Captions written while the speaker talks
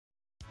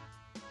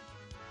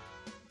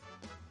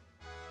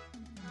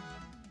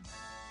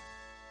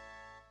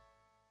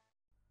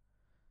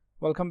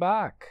Welcome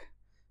back.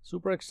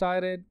 Super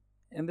excited.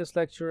 In this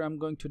lecture, I'm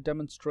going to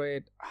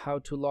demonstrate how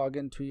to log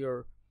into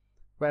your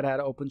Red Hat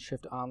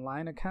OpenShift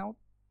online account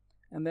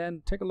and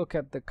then take a look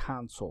at the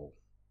console.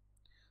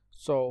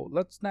 So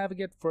let's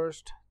navigate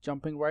first,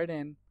 jumping right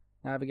in,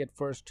 navigate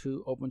first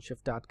to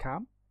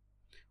OpenShift.com.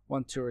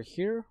 Once you're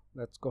here,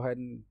 let's go ahead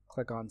and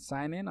click on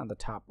sign in on the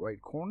top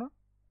right corner.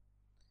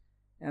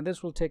 And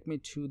this will take me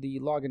to the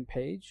login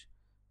page.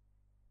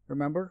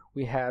 Remember,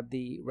 we had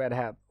the Red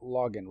Hat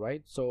login,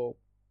 right? So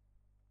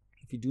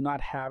if you do not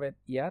have it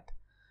yet,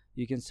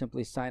 you can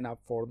simply sign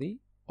up for the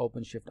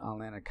OpenShift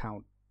online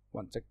account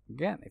once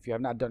again, if you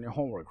have not done your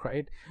homework,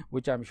 right?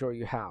 Which I'm sure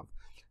you have.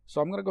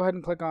 So I'm going to go ahead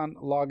and click on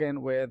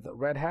login with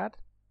Red Hat,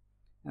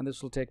 and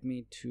this will take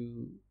me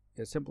to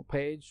a simple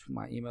page,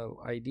 my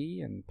email ID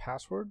and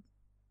password.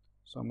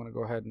 So I'm going to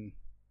go ahead and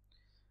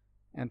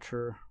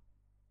enter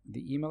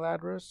the email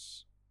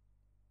address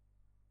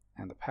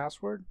and the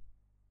password.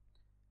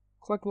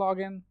 Click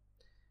login,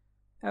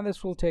 and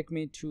this will take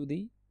me to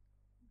the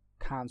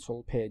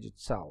console page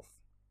itself,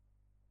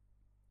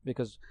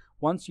 because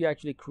once you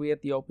actually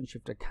create the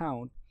OpenShift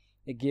account,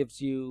 it gives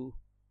you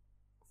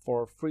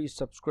for free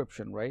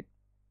subscription, right?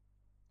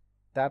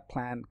 That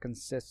plan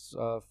consists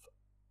of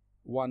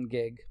 1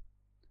 gig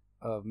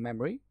of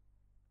memory,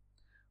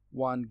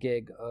 1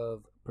 gig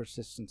of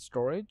persistent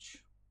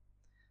storage,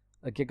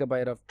 a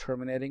gigabyte of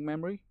terminating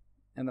memory,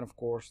 and then of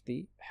course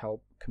the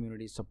help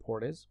community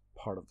support is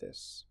part of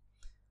this.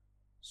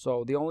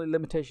 So the only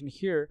limitation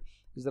here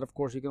is that of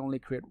course you can only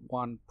create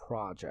one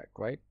project,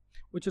 right?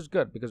 Which is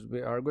good, because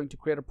we are going to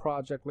create a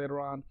project later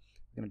on.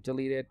 We're going to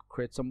delete it,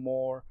 create some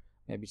more,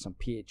 maybe some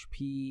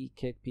PHP,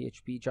 kick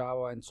PHP,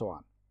 Java, and so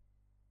on.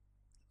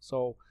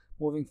 So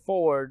moving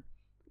forward,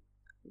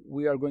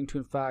 we are going to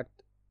in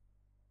fact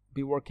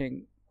be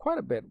working quite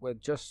a bit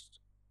with just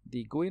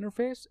the GUI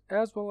interface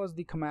as well as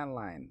the command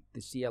line,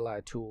 the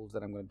CLI tools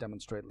that I'm going to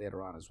demonstrate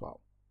later on as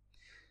well.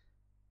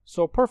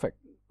 So perfect.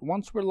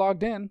 Once we're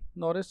logged in,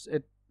 notice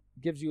it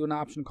gives you an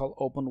option called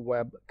Open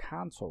Web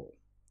Console,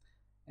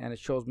 and it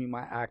shows me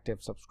my active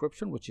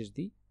subscription, which is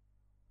the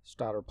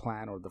starter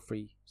plan or the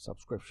free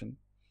subscription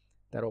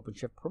that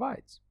OpenShift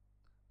provides.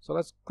 So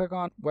let's click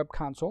on Web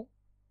Console.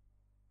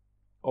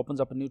 Opens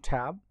up a new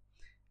tab,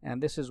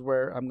 and this is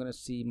where I'm going to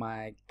see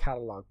my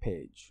catalog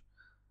page.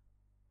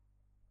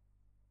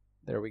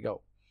 There we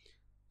go.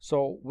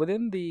 So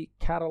within the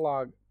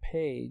catalog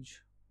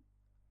page,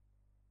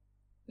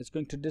 it's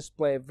going to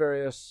display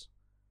various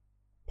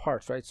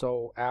parts, right?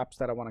 So apps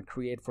that I want to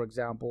create, for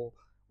example,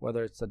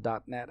 whether it's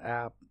a .NET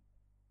app,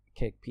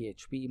 Cake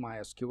PHP,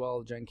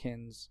 MySQL,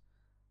 Jenkins.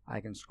 I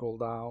can scroll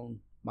down,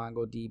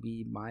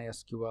 MongoDB,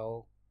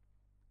 MySQL,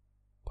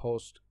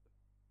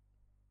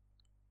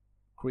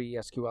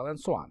 PostgreSQL, and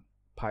so on.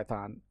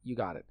 Python, you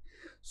got it.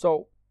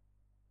 So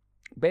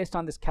based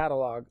on this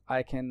catalog,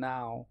 I can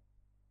now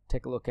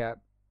take a look at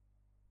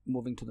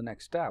moving to the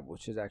next step,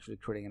 which is actually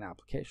creating an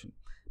application.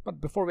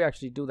 But before we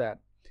actually do that,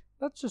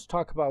 let's just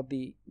talk about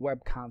the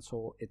web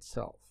console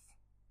itself,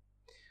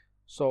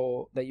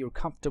 so that you're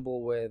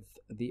comfortable with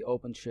the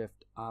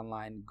OpenShift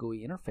online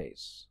GUI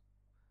interface.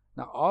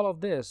 Now all of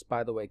this,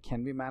 by the way,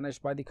 can be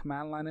managed by the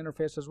command line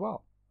interface as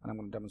well, and I'm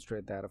going to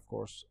demonstrate that of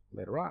course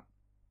later on.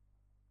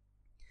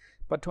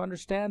 But to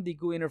understand the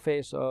GUI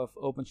interface of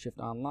OpenShift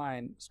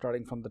online,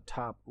 starting from the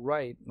top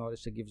right,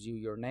 notice it gives you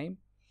your name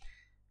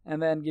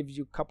and then gives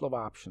you a couple of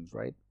options,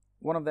 right?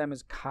 One of them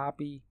is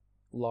copy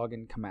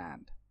login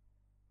command.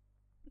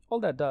 All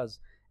that does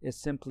is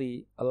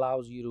simply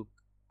allows you to,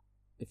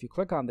 if you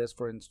click on this,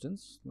 for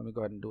instance, let me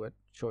go ahead and do it,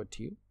 show it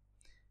to you.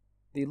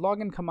 The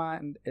login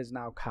command is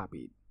now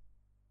copied.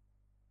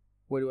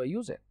 Where do I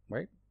use it,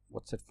 right?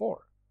 What's it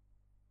for?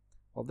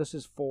 Well, this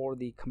is for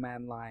the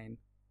command line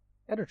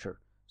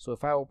editor. So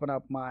if I open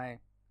up my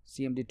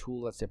CMD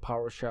tool, let's say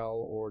PowerShell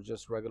or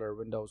just regular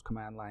Windows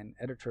command line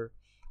editor,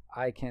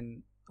 I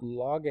can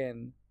log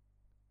in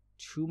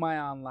to my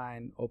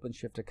online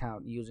OpenShift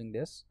account using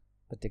this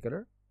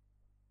particular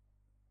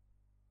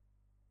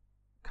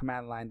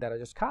command line that I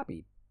just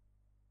copied.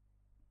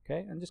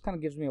 Okay, and just kind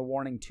of gives me a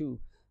warning too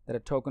that a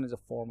token is a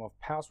form of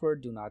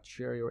password. Do not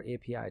share your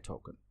API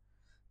token,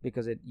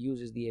 because it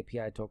uses the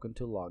API token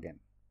to log in.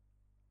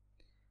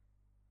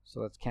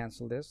 So let's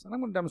cancel this, and I'm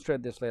going to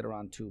demonstrate this later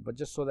on too, but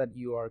just so that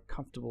you are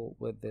comfortable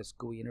with this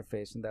GUI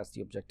interface, and that's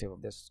the objective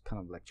of this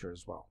kind of lecture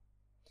as well.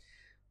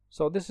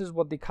 So this is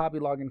what the copy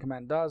login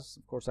command does.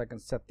 Of course, I can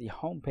set the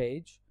home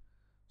page.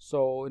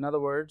 So in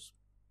other words,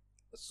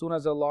 as soon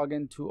as I log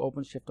into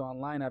OpenShift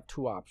Online, I have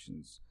two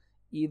options.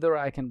 Either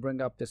I can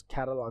bring up this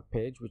catalog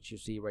page, which you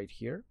see right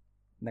here,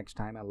 next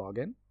time I log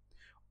in,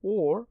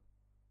 or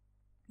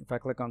if I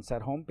click on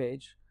set home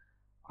page,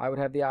 I would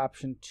have the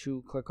option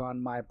to click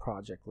on my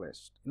project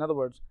list. In other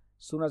words,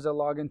 as soon as I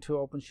log into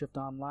OpenShift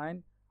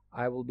Online,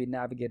 I will be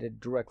navigated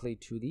directly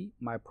to the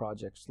my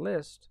projects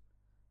list.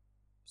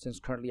 Since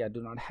currently I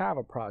do not have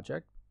a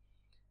project,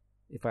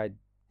 if I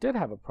did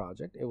have a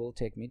project, it will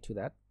take me to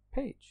that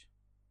page.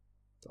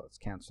 So let's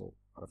cancel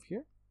out of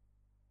here.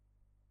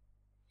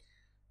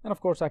 And of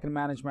course I can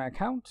manage my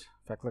account.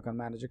 If I click on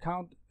manage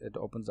account, it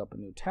opens up a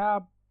new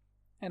tab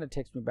and it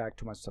takes me back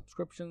to my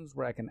subscriptions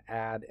where I can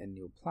add a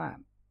new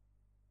plan.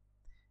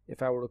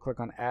 If I were to click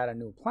on add a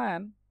new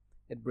plan,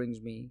 it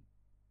brings me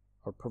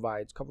or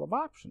provides a couple of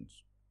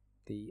options.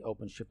 The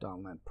OpenShift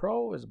Online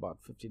Pro is about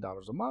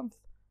 $50 a month.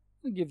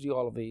 It gives you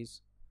all of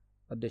these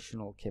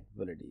additional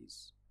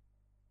capabilities.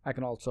 I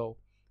can also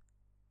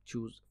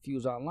choose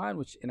Fuse Online,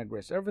 which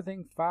integrates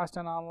everything fast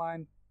and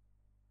online,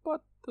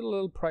 but a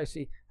little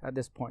pricey at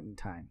this point in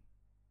time.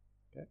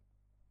 Okay,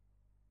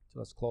 so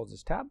let's close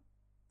this tab.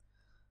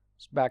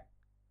 It's back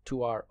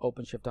to our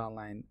OpenShift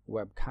Online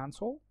web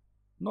console.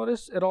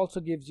 Notice it also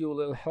gives you a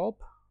little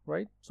help,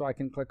 right? So I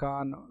can click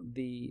on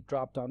the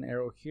drop down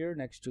arrow here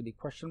next to the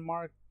question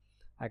mark.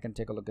 I can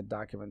take a look at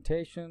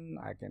documentation.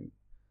 I can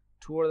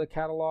tour the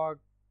catalog.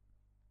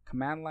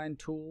 Command line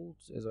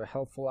tools is a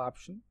helpful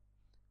option.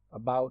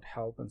 About,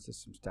 help, and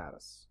system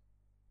status.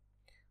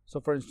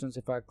 So for instance,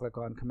 if I click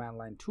on command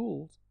line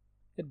tools,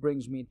 it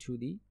brings me to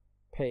the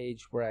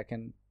page where I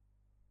can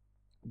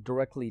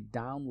directly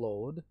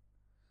download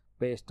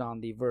based on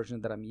the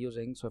version that I'm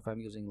using. So if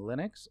I'm using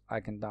Linux, I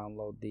can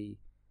download the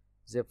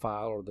zip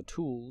file or the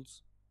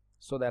tools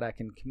so that I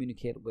can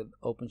communicate with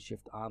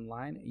OpenShift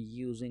Online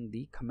using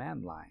the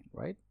command line,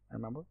 right?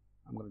 Remember,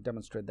 I'm going to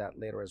demonstrate that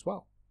later as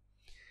well.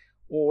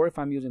 Or if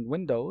I'm using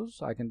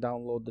Windows, I can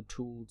download the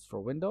tools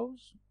for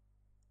Windows.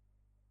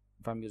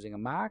 If I'm using a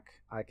Mac,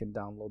 I can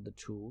download the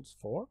tools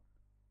for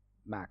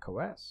Mac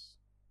OS.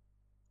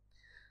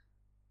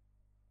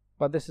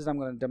 But this is I'm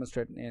going to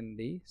demonstrate in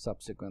the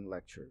subsequent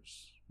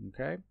lectures.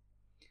 Okay,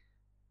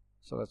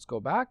 so let's go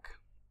back.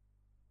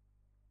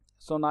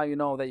 So now you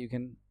know that you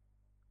can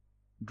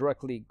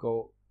directly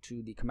go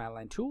to the command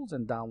line tools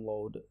and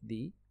download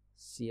the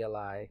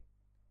CLI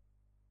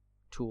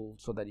tool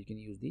so that you can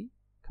use the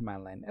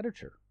command line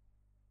editor.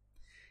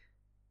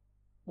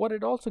 What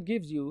it also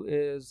gives you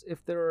is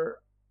if there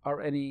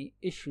are any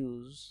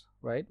issues,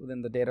 right,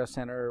 within the data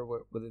center,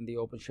 within the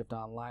OpenShift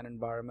Online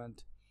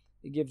environment,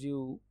 it gives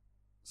you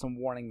some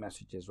warning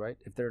messages, right?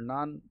 If there are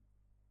none,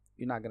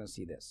 you're not going to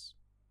see this.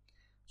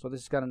 So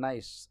this is kind of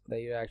nice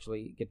that you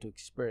actually get to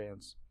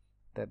experience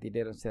that the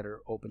data center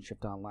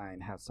OpenShift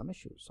Online has some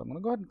issues. So I'm going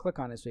to go ahead and click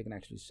on it so you can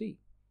actually see.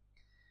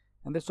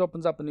 And this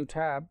opens up a new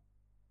tab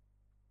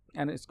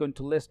and it's going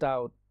to list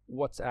out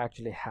what's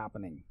actually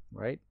happening,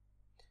 right?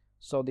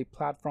 So the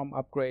platform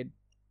upgrade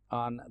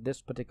on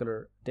this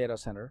particular data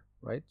center,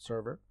 right,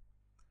 server,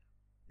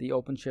 the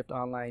OpenShift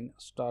Online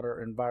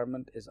starter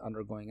environment is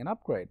undergoing an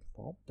upgrade.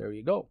 Well, there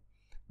you go.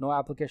 No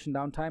application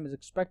downtime is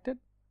expected,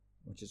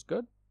 which is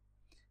good.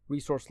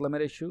 Resource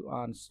limit issue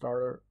on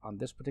starter on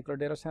this particular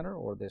data center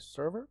or this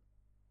server.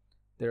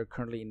 They're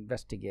currently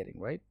investigating,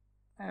 right?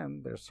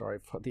 And they're sorry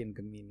for the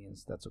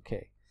inconvenience. That's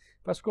okay.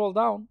 If I scroll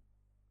down,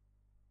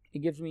 it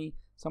gives me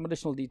some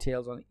additional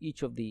details on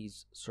each of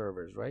these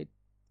servers, right?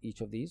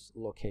 Each of these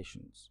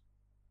locations.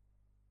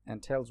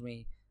 And tells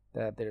me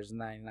that there's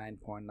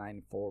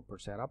 99.94%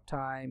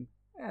 uptime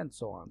and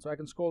so on. So I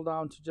can scroll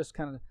down to just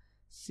kind of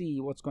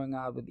see what's going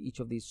on with each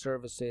of these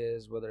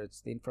services, whether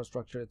it's the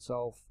infrastructure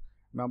itself.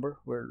 Remember,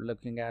 we're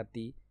looking at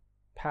the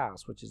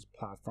PaaS, which is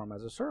platform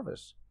as a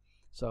service.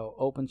 So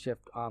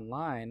OpenShift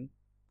Online,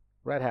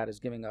 Red Hat is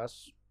giving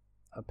us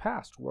a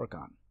PaaS to work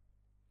on.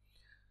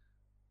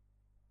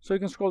 So you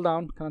can scroll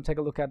down, kind of take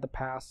a look at the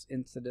PaaS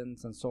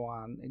incidents and so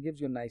on. It gives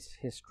you a nice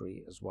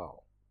history as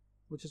well,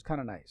 which is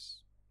kind of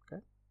nice.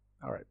 Okay,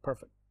 all right,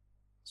 perfect.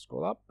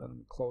 Scroll up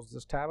and close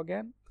this tab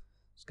again.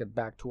 Let's get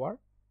back to our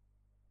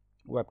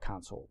web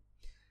console.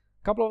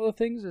 A couple of other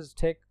things is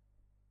take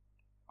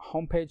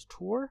homepage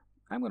tour.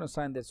 I'm going to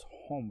assign this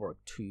homework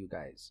to you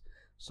guys.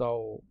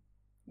 So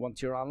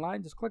once you're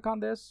online, just click on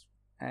this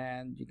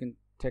and you can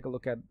take a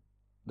look at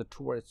the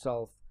tour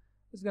itself.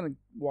 It's going to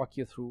walk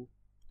you through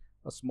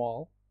a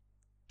small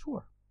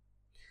tour.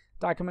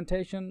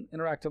 Documentation,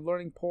 interactive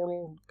learning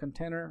portal,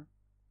 container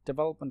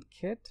development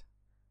kit,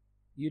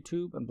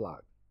 YouTube, and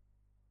blog.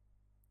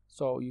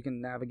 So you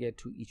can navigate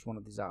to each one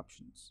of these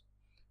options.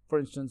 For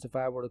instance, if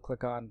I were to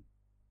click on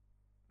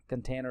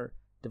container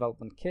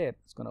development kit,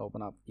 it's going to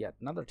open up yet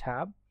another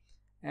tab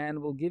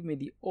and will give me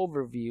the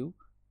overview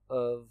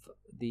of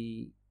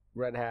the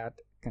Red Hat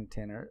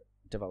container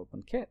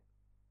development kit,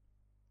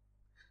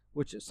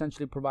 which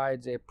essentially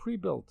provides a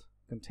pre-built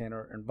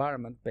container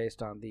environment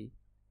based on the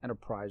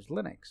enterprise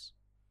Linux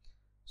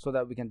so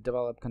that we can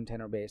develop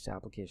container-based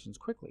applications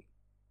quickly.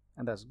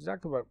 And that's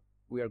exactly what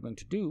we are going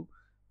to do,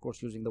 of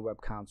course, using the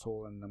web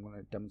console, and I'm going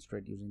to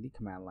demonstrate using the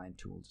command line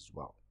tools as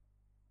well.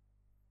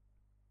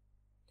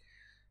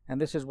 And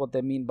this is what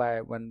they mean by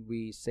when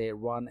we say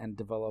run and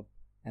develop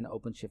an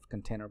OpenShift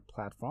container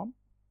platform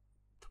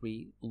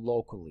 3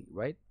 locally,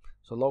 right?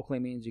 So locally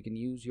means you can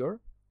use your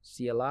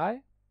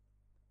CLI,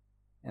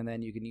 and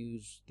then you can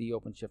use the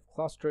OpenShift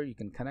cluster. You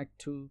can connect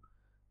to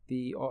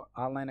the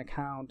online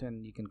account,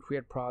 and you can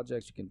create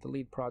projects, you can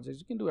delete projects,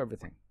 you can do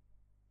everything.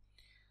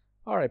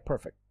 All right,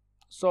 perfect.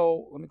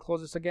 So let me close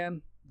this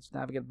again. Let's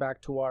navigate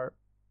back to our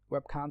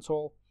web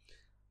console.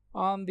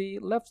 On the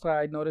left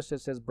side, notice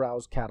it says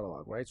Browse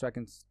Catalog, right? So I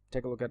can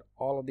take a look at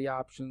all of the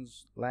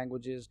options,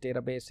 languages,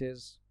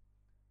 databases.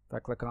 If I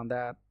click on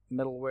that,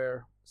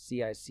 middleware,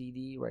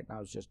 CI/CD, right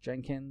now it's just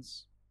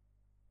Jenkins,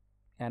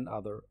 and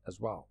other as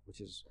well, which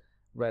is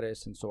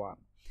Redis and so on.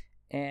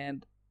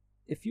 And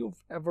if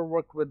you've ever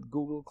worked with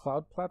Google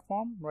Cloud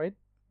Platform, right,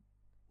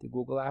 the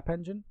Google App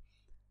Engine,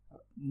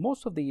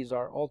 most of these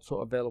are also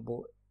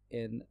available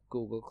in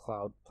Google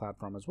Cloud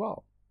Platform as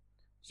well.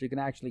 So you can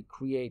actually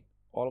create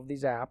all of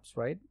these apps,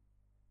 right,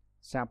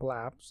 sample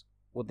apps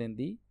within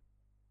the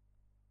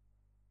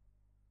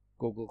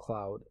Google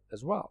Cloud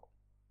as well.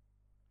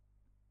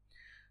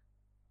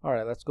 All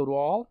right, let's go to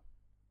all.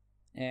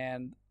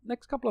 And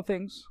next couple of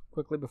things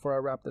quickly before I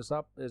wrap this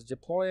up is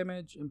deploy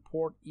image,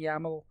 import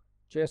YAML,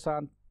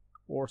 JSON,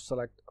 or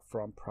select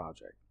from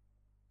project.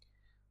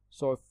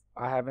 So if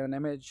I have an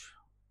image,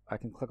 I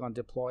can click on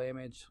deploy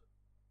image,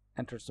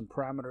 enter some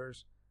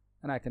parameters,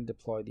 and I can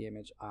deploy the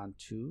image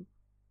onto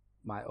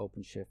my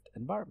OpenShift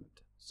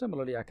environment.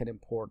 Similarly, I can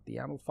import the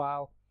YAML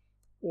file,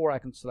 or I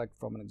can select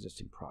from an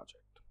existing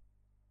project.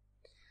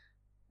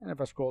 And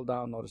if I scroll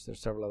down, notice there's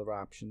several other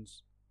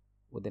options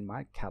within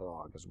my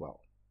catalog as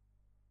well.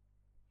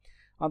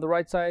 On the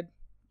right side,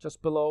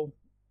 just below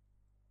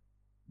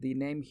the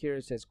name here,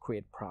 it says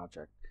create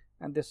project,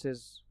 and this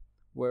is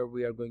where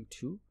we are going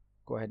to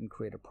go ahead and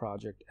create a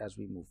project as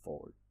we move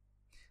forward.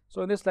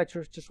 So in this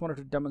lecture, just wanted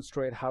to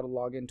demonstrate how to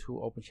log into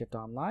OpenShift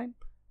Online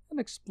and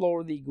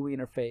explore the GUI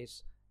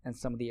interface and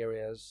some of the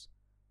areas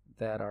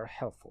that are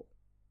helpful.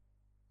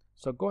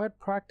 So go ahead,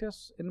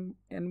 practice in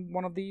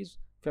one of these.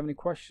 If you have any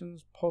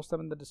questions, post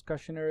them in the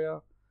discussion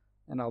area,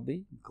 and I'll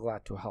be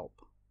glad to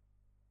help.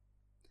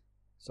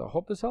 So I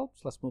hope this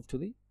helps. Let's move to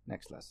the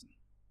next lesson.